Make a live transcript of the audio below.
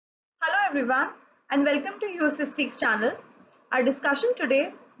everyone, and welcome to USST's channel. Our discussion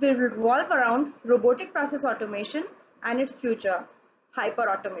today will revolve around robotic process automation and its future,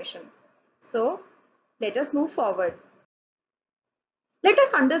 hyper-automation. So, let us move forward. Let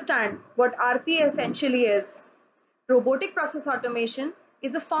us understand what RPA essentially is. Robotic process automation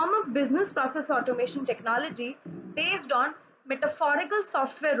is a form of business process automation technology based on metaphorical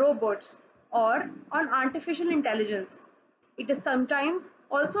software robots or on artificial intelligence. It is sometimes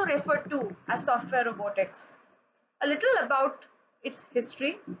also referred to as software robotics. A little about its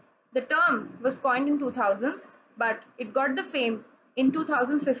history. The term was coined in 2000s, but it got the fame in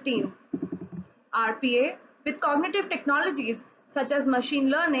 2015. RPA with cognitive technologies such as machine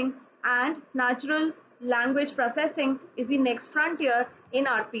learning and natural language processing is the next frontier in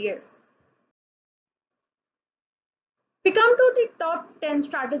RPA. We come to the top 10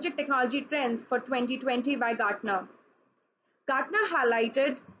 strategic technology trends for 2020 by Gartner. Gartner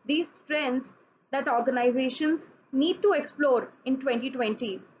highlighted these trends that organizations need to explore in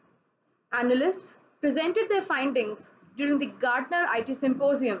 2020. Analysts presented their findings during the Gartner IT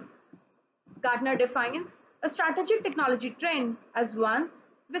Symposium. Gartner defines a strategic technology trend as one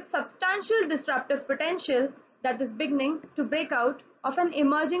with substantial disruptive potential that is beginning to break out of an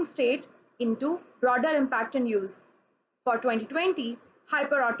emerging state into broader impact and use. For 2020,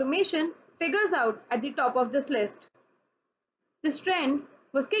 hyperautomation figures out at the top of this list. This trend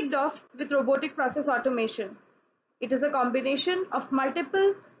was kicked off with robotic process automation. It is a combination of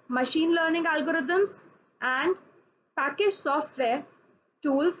multiple machine learning algorithms and packaged software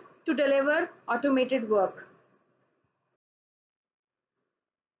tools to deliver automated work.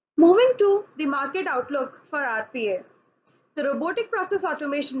 Moving to the market outlook for RPA. The robotic process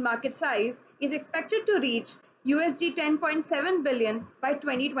automation market size is expected to reach USD 10.7 billion by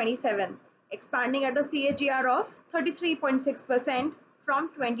 2027, expanding at a CAGR of 33.6% from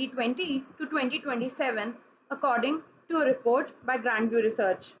 2020 to 2027, according to a report by Grandview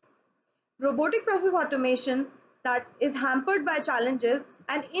Research. Robotic process automation that is hampered by challenges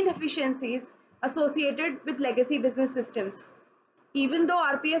and inefficiencies associated with legacy business systems. Even though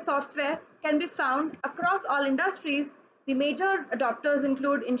RPA software can be found across all industries, the major adopters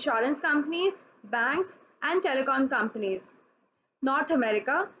include insurance companies, banks, and telecom companies. North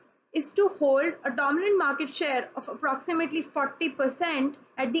America is to hold a dominant market share of approximately 40%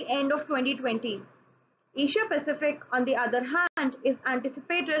 at the end of 2020. Asia Pacific, on the other hand, is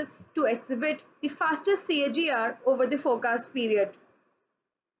anticipated to exhibit the fastest CAGR over the forecast period.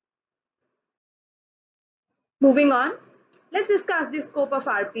 Moving on, let's discuss the scope of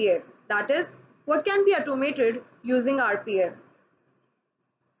RPA. That is, what can be automated using RPA.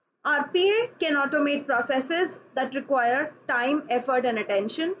 RPA can automate processes that require time, effort, and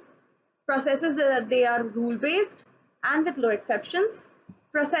attention, processes that they are rule-based and with low exceptions,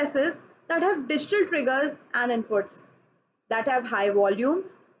 processes that have digital triggers and inputs, that have high volume,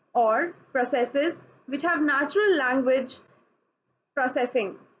 or processes which have natural language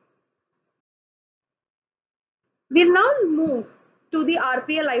processing. We'll now move to the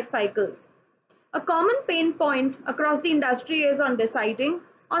RPA life cycle. A common pain point across the industry is on deciding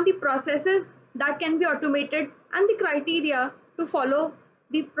on the processes that can be automated and the criteria to follow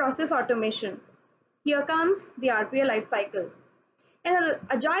the process automation. Here comes the RPA life cycle. An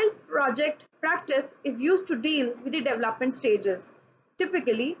agile project practice is used to deal with the development stages.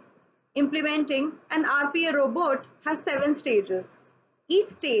 Typically, implementing an RPA robot has 7 stages. Each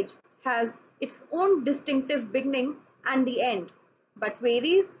stage has its own distinctive beginning and the end, but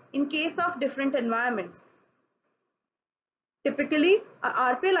varies in case of different environments. Typically, a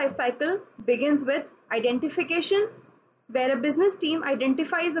RPA lifecycle begins with identification, where a business team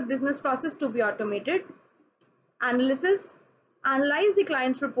identifies a business process to be automated, analysis, analyze the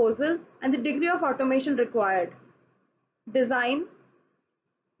client's proposal and the degree of automation required, design,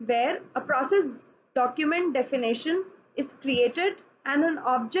 where a process document definition is created and an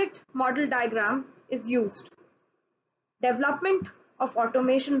object model diagram is used, development of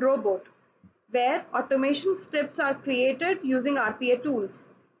automation robot, where automation scripts are created using RPA tools,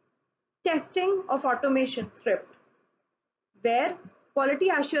 testing of automation script, where quality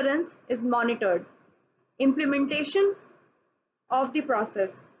assurance is monitored, implementation of the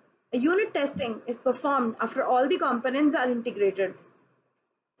process. A unit testing is performed after all the components are integrated.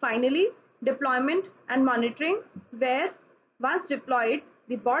 Finally, deployment and monitoring, where once deployed,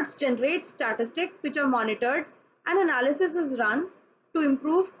 the bots generate statistics which are monitored and analysis is run to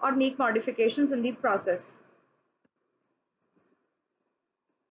improve or make modifications in the process.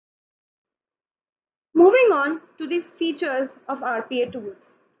 Moving on to the features of RPA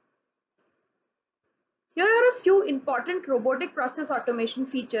tools. Here are a few important robotic process automation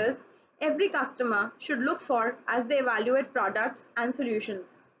features every customer should look for as they evaluate products and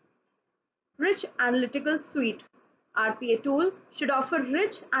solutions. Rich analytical suite. RPA tool should offer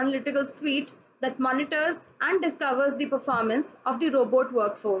rich analytical suite that monitors and discovers the performance of the robot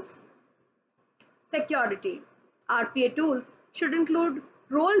workforce. Security. RPA tools should include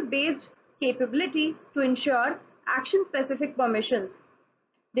role-based capability to ensure action-specific permissions.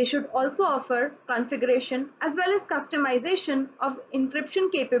 They should also offer configuration as well as customization of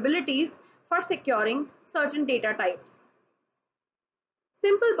encryption capabilities for securing certain data types.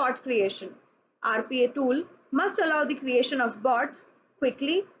 Simple bot creation. RPA tool must allow the creation of bots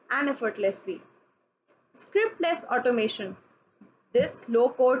quickly and effortlessly. Scriptless automation. This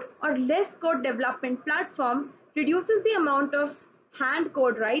low-code or less-code development platform reduces the amount of hand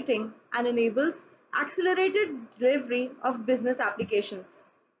code writing and enables accelerated delivery of business applications.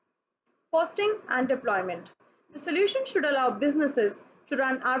 Hosting and deployment. The solution should allow businesses to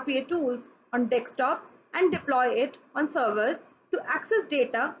run RPA tools on desktops and deploy it on servers to access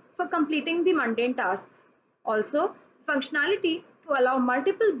data for completing the mundane tasks. Also, functionality to allow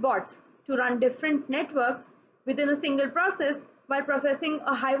multiple bots to run different networks within a single process while processing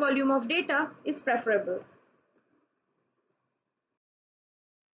a high volume of data is preferable.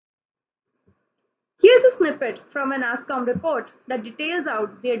 Here's a snippet from an ASCOM report that details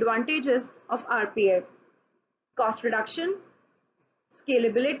out the advantages of RPA: cost reduction,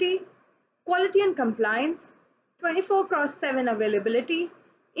 scalability, quality and compliance, 24/7 availability,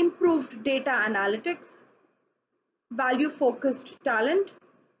 improved data analytics, value-focused talent,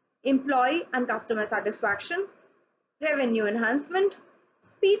 employee and customer satisfaction, revenue enhancement,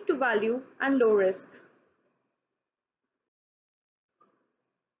 speed to value, and low risk.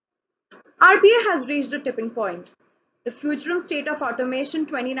 RPA has reached a tipping point. The Future and State of Automation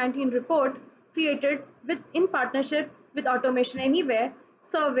 2019 report, created in partnership with Automation Anywhere,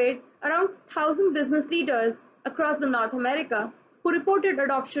 surveyed around 1,000 business leaders across the North America who reported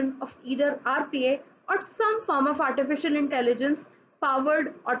adoption of either RPA or some form of artificial intelligence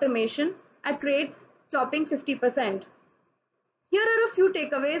powered automation at rates topping 50%. Here are a few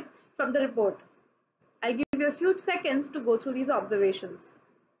takeaways from the report. I'll give you a few seconds to go through these observations.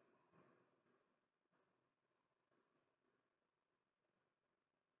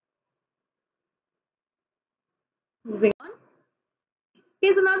 Moving on.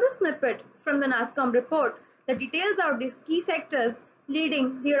 Here's another snippet from the NASSCOM report that details out these key sectors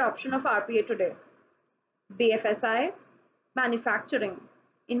leading the adoption of RPA today: BFSI, manufacturing,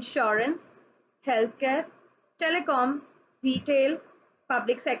 insurance, healthcare, telecom, retail,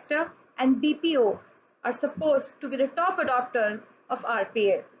 public sector, and BPO are supposed to be the top adopters of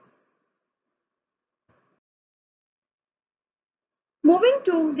RPA. Moving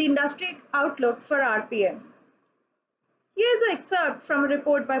to the industry outlook for RPA. Here's an excerpt from a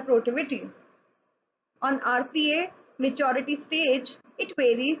report by Protiviti. On RPA maturity stage, it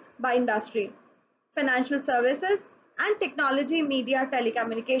varies by industry. Financial services and technology, media,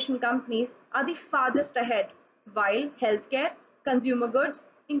 telecommunication companies are the farthest ahead, while healthcare, consumer goods,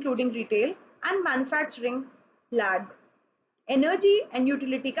 including retail, and manufacturing lag. Energy and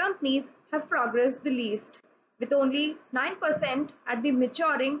utility companies have progressed the least, with only 9% at the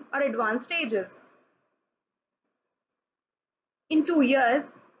maturing or advanced stages. In 2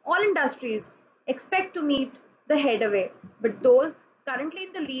 years, all industries expect to meet the headway, but those currently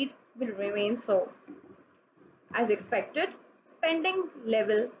in the lead will remain so. As expected, spending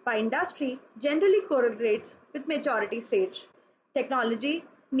level by industry generally correlates with maturity stage. Technology,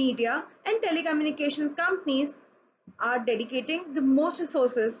 media, and telecommunications companies are dedicating the most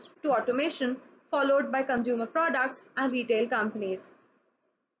resources to automation, followed by consumer products and retail companies.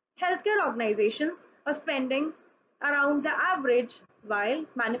 Healthcare organizations are spending around the average, while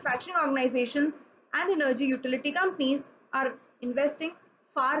manufacturing organizations and energy utility companies are investing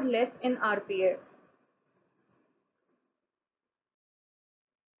far less in RPA.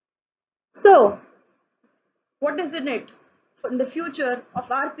 So, what is in it for the future of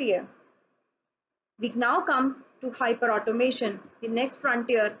RPA? We now come to hyperautomation, the next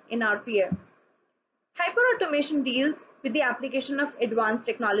frontier in RPA. Hyperautomation deals with the application of advanced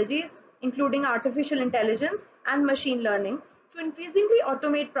technologies, including artificial intelligence and machine learning, to increasingly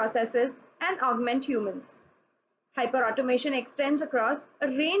automate processes and augment humans. Hyperautomation extends across a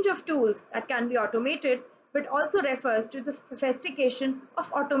range of tools that can be automated, but also refers to the sophistication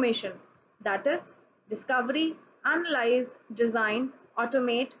of automation, that is, discovery, analyze, design,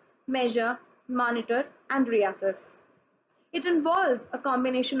 automate, measure, monitor, and reassess. It involves a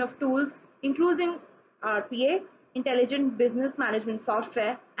combination of tools, including RPA, intelligent business management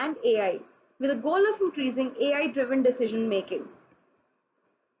software, and AI, with the goal of increasing AI-driven decision making.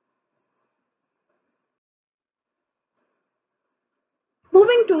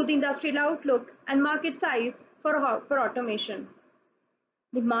 Moving to the industrial outlook and market size for automation.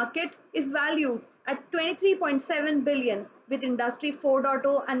 The market is valued at 23.7 billion with Industry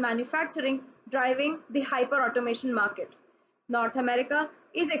 4.0 and manufacturing driving the hyper-automation market. North America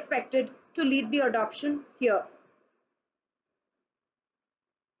is expected to lead the adoption here.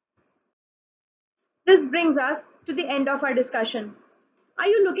 This brings us to the end of our discussion. Are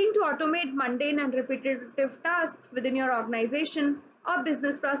you looking to automate mundane and repetitive tasks within your organization or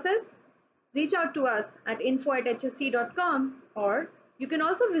business process? Reach out to us at info@hsc.com, or you can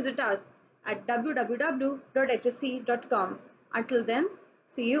also visit us at www.hsc.com. Until then,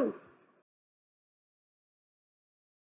 see you.